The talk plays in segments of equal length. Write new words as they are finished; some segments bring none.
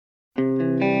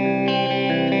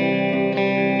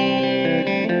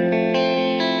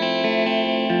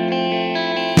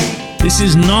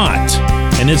This is not,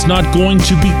 and it's not going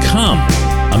to become,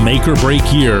 a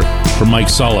make-or-break year for Mike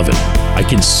Sullivan. I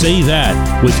can say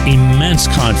that with immense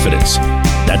confidence.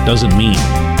 That doesn't mean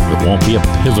it won't be a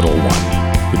pivotal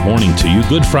one. Good morning to you.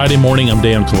 Good Friday morning. I'm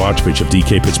Dan Kovacevic of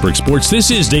DK Pittsburgh Sports. This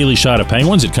is Daily Shot of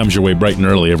Penguins. It comes your way bright and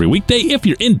early every weekday. If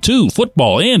you're into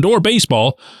football and or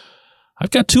baseball,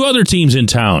 I've got two other teams in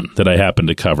town that I happen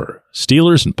to cover,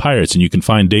 Steelers and Pirates, and you can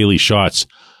find daily shots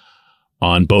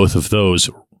on both of those.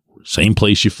 Same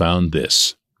place you found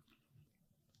this.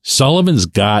 Sullivan's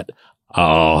got a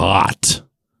lot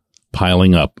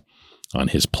piling up on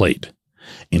his plate.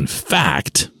 In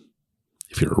fact,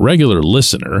 if you're a regular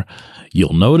listener,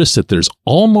 you'll notice that there's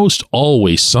almost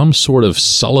always some sort of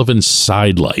Sullivan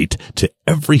sidelight to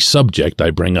every subject I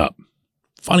bring up.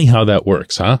 Funny how that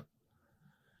works, huh?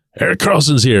 Erik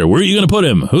Karlsson's here. Where are you going to put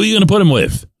him? Who are you going to put him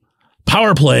with?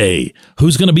 Power play.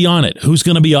 Who's going to be on it? Who's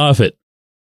going to be off it?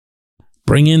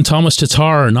 Bring in Thomas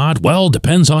Tatar or not? Well,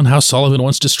 depends on how Sullivan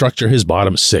wants to structure his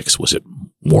bottom six. Was it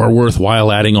more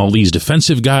worthwhile adding all these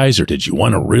defensive guys, or did you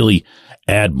want to really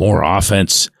add more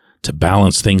offense to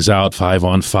balance things out,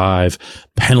 5-on-5,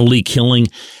 penalty killing?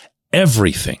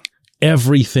 Everything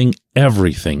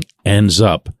ends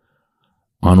up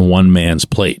on one man's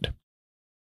plate.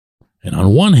 And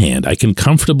on one hand, I can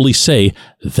comfortably say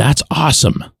that's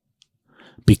awesome,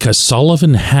 because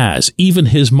Sullivan has, even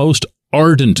his most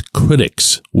ardent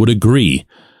critics would agree,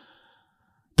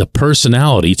 the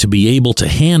personality to be able to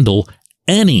handle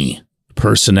any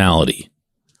personality.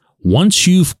 Once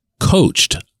you've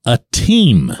coached a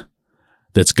team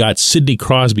that's got Sidney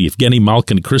Crosby, Evgeny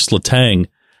Malkin, Chris Letang,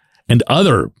 and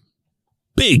other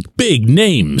big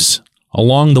names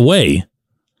along the way,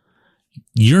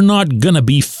 you're not going to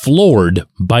be floored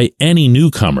by any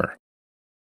newcomer.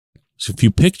 So if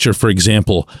you picture, for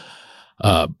example,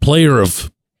 a player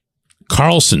of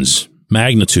Karlsson's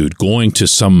magnitude going to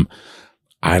some,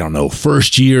 I don't know,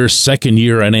 first year, second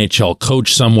year NHL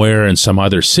coach somewhere in some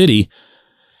other city,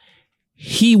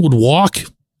 he would walk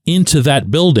into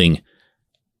that building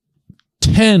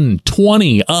 10,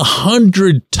 20,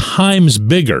 100 times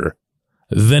bigger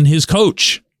than his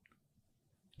coach.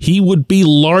 He would be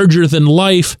larger than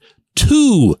life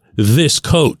to this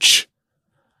coach.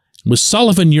 With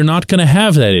Sullivan, you're not going to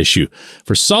have that issue.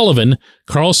 For Sullivan,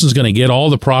 Karlsson's going to get all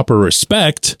the proper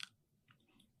respect,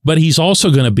 but he's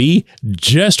also going to be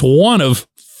just one of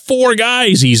 4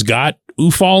 guys he's got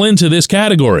who fall into this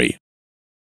category.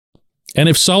 And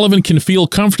if Sullivan can feel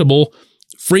comfortable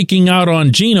freaking out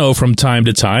on Gino from time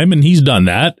to time, and he's done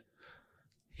that,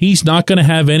 he's not going to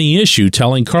have any issue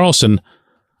telling Karlsson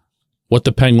what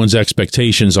the Penguins'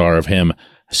 expectations are of him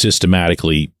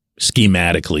systematically,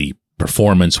 schematically,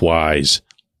 performance-wise,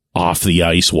 off the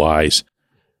ice-wise,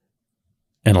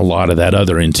 and a lot of that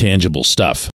other intangible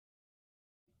stuff.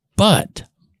 But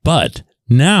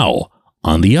now,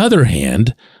 on the other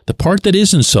hand, the part that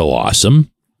isn't so awesome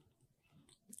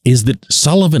is that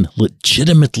Sullivan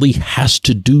legitimately has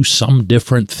to do some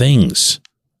different things.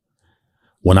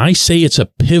 When I say it's a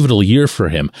pivotal year for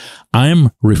him, I'm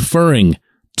referring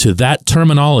to that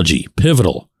terminology,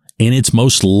 pivotal, in its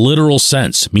most literal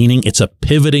sense, meaning it's a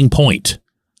pivoting point.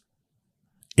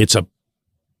 It's a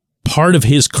part of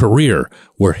his career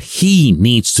where he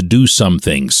needs to do some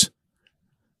things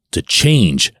to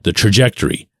change the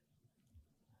trajectory.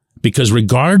 Because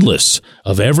regardless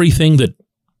of everything that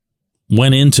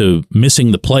went into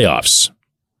missing the playoffs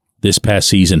this past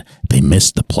season, they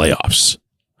missed the playoffs.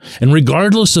 And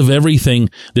regardless of everything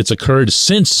that's occurred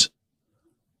since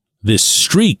this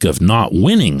streak of not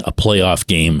winning a playoff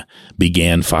game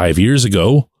began 5 years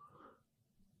ago,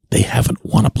 they haven't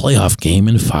won a playoff game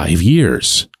in 5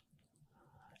 years.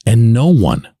 And no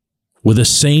one with a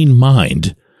sane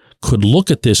mind could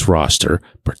look at this roster,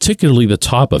 particularly the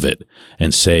top of it,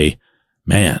 and say,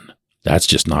 man, that's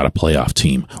just not a playoff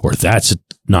team, or that's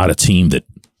not a team that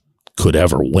could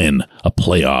ever win a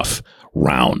playoff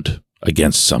round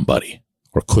against somebody,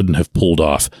 or couldn't have pulled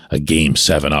off a Game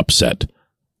 7 upset,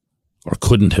 or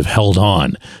couldn't have held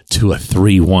on to a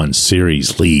 3-1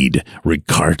 series lead,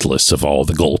 regardless of all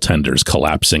the goaltenders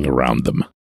collapsing around them.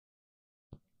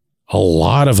 A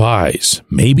lot of eyes,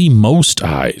 maybe most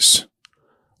eyes,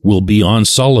 will be on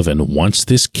Sullivan once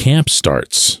this camp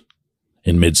starts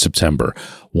in mid-September.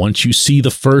 Once you see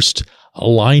the first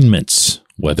alignments,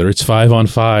 whether it's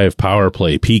 5-on-5, power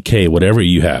play, PK, whatever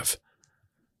you have.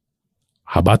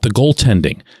 How about the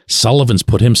goaltending? Sullivan's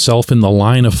put himself in the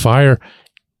line of fire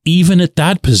even at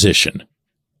that position,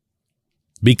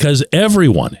 because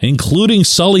everyone, including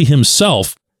Sully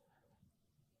himself,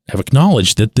 have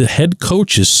acknowledged that the head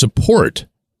coach's support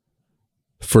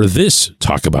for this,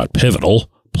 talk about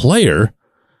pivotal, player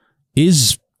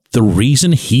is the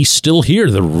reason he's still here,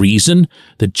 the reason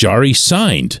that Jari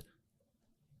signed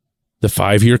the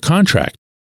 5-year contract.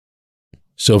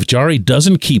 So if Jari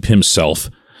doesn't keep himself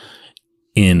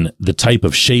in the type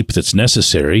of shape that's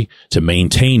necessary to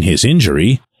maintain his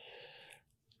injury,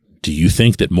 do you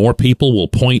think that more people will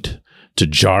point to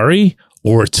Jari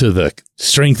or to the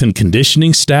strength and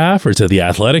conditioning staff or to the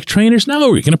athletic trainers? No,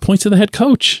 we're going to point to the head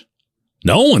coach.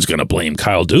 No one's going to blame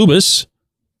Kyle Dubas,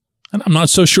 and I'm not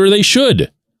so sure they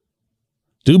should.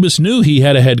 Dubas knew he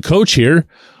had a head coach here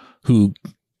who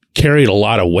carried a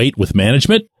lot of weight with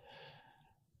management,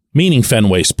 meaning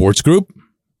Fenway Sports Group.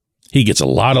 He gets a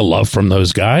lot of love from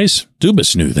those guys.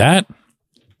 Dubas knew that.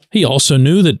 He also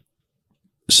knew that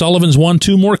Sullivan's won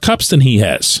 2 more cups than he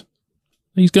has.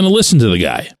 He's going to listen to the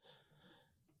guy.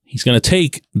 He's going to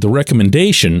take the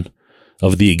recommendation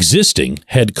of the existing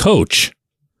head coach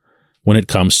when it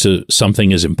comes to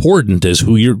something as important as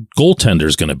who your goaltender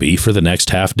is going to be for the next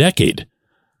half decade.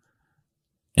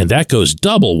 And that goes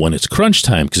double when it's crunch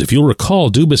time, because if you'll recall,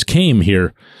 Dubas came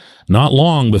here not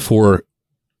long before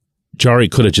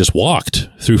Jari could have just walked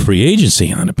through free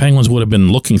agency, and the Penguins would have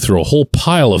been looking through a whole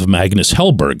pile of Magnus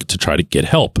Hellberg to try to get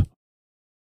help.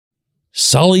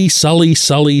 Sully.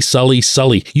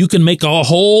 You can make a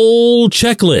whole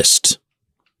checklist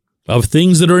of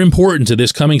things that are important to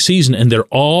this coming season, and they're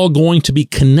all going to be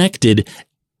connected,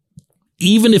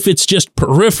 even if it's just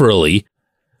peripherally,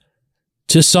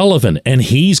 to Sullivan, and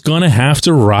he's going to have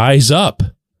to rise up.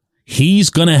 He's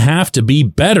going to have to be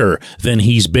better than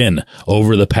he's been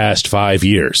over the past 5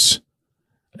 years.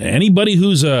 Anybody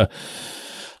who's a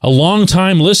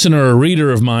long-time listener or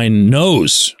reader of mine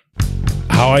knows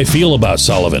how I feel about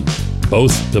Sullivan,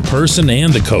 both the person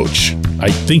and the coach. I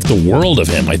think the world of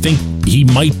him. I think he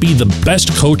might be the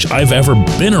best coach I've ever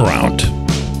been around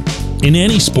in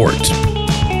any sport.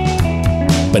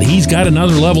 But he's got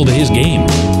another level to his game,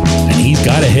 and he's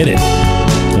got to hit it.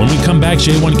 When we come back,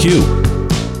 J1Q.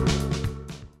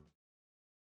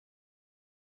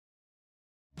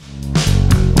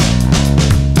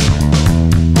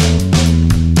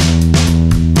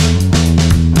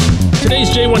 Today's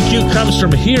J1Q comes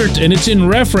from here, and it's in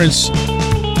reference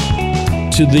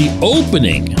to the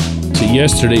opening to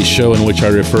yesterday's show in which I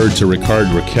referred to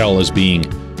Ricard Raquel as being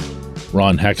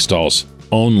Ron Hextall's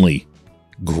only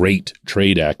great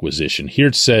trade acquisition. Here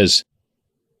it says,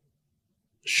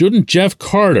 shouldn't Jeff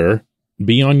Carter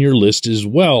be on your list as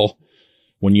well?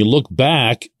 When you look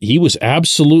back, he was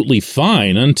absolutely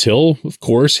fine until, of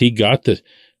course, he got the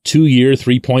 2-year,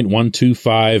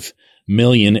 $3.125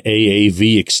 million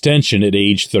AAV extension at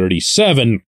age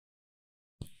 37.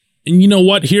 And you know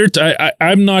what? Here,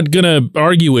 I'm not going to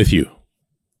argue with you.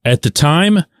 At the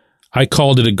time, I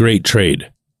called it a great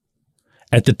trade.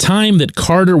 At the time that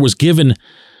Carter was given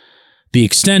the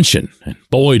extension, and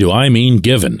boy, do I mean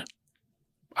given,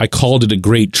 I called it a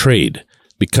great trade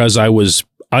because I was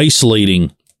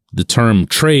isolating the term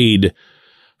trade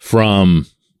from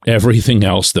everything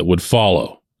else that would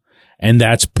follow. And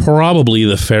that's probably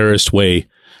the fairest way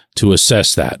to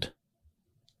assess that.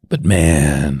 But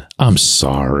man, I'm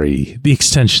sorry. The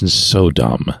extension's so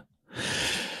dumb.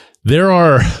 There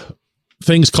are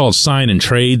things called sign and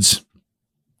trades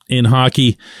in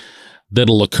hockey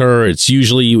that'll occur. It's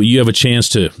usually you have a chance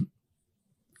to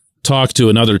talk to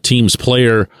another team's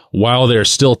player while they're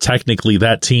still technically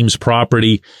that team's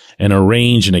property and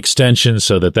arrange an extension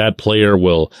so that that player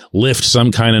will lift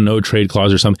some kind of no trade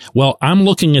clause or something. Well, I'm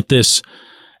looking at this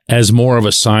as more of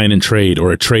a sign and trade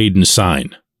or a trade and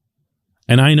sign.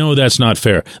 And I know that's not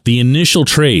fair. The initial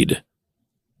trade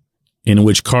in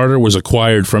which Carter was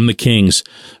acquired from the Kings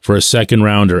for a second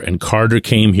rounder, and Carter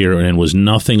came here and was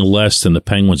nothing less than the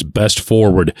Penguins' best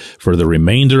forward for the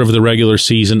remainder of the regular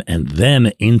season and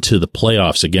then into the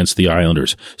playoffs against the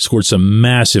Islanders, scored some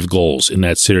massive goals in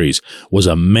that series, was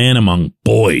a man among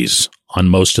boys on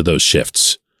most of those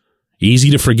shifts. Easy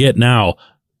to forget now,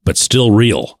 but still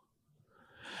real.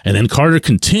 And then Carter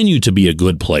continued to be a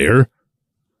good player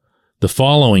the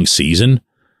following season,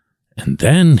 and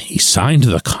then he signed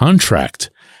the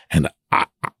contract, and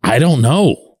I don't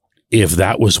know if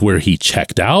that was where he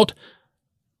checked out.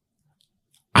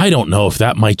 I don't know if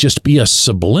that might just be a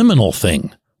subliminal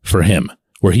thing for him,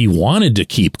 where he wanted to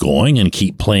keep going and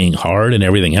keep playing hard and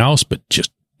everything else, but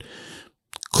just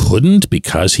couldn't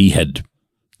because he had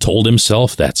told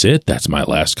himself, that's it, that's my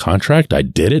last contract, I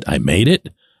did it, I made it.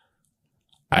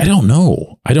 I don't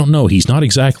know. He's not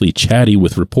exactly chatty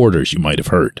with reporters, you might have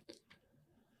heard.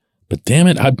 But damn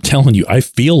it, I'm telling you, I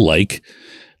feel like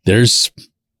there's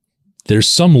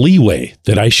some leeway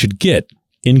that I should get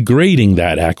in grading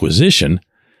that acquisition,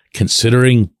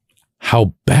 considering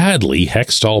how badly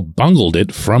Hextall bungled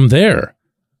it from there.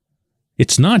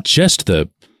 It's not just the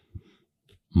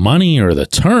money or the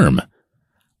term.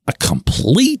 A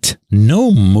complete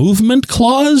no movement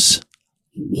clause?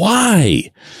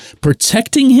 Why?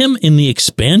 Protecting him in the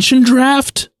expansion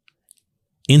draft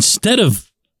instead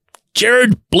of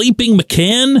Jared bleeping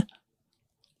McCann?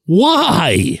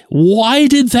 Why? Why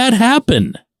did that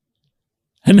happen?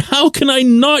 And how can I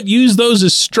not use those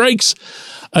as strikes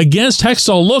against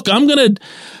Hextall? Look, I'm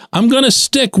gonna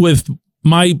stick with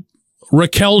my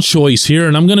Raquel choice here,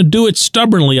 and I'm gonna do it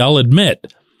stubbornly, I'll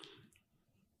admit.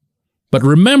 But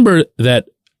remember that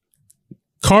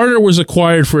Carter was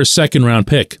acquired for a second-round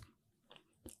pick.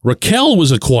 Raquel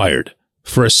was acquired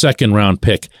for a second-round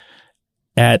pick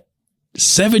at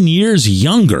 7 years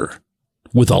younger,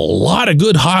 with a lot of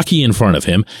good hockey in front of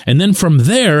him. And then from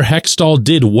there, Hextall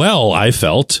did well, I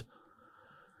felt,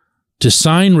 to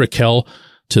sign Raquel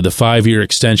to the 5-year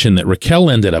extension that Raquel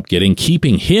ended up getting,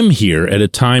 keeping him here at a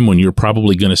time when you're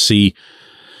probably going to see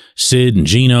Sid and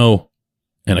Gino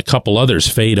and a couple others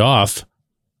fade off.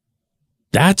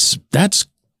 That's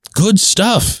good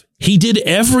stuff. He did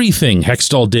everything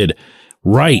Hextall did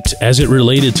right as it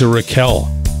related to Raquel.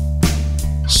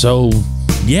 So,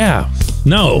 yeah,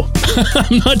 no,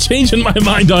 I'm not changing my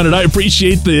mind on it. I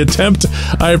appreciate the attempt.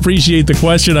 I appreciate the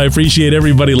question. I appreciate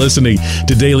everybody listening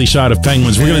to Daily Shot of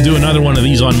Penguins. We're going to do another one of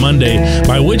these on Monday,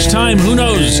 by which time, who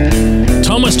knows,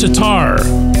 Thomas Tatar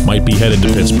might be headed to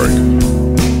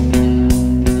Pittsburgh.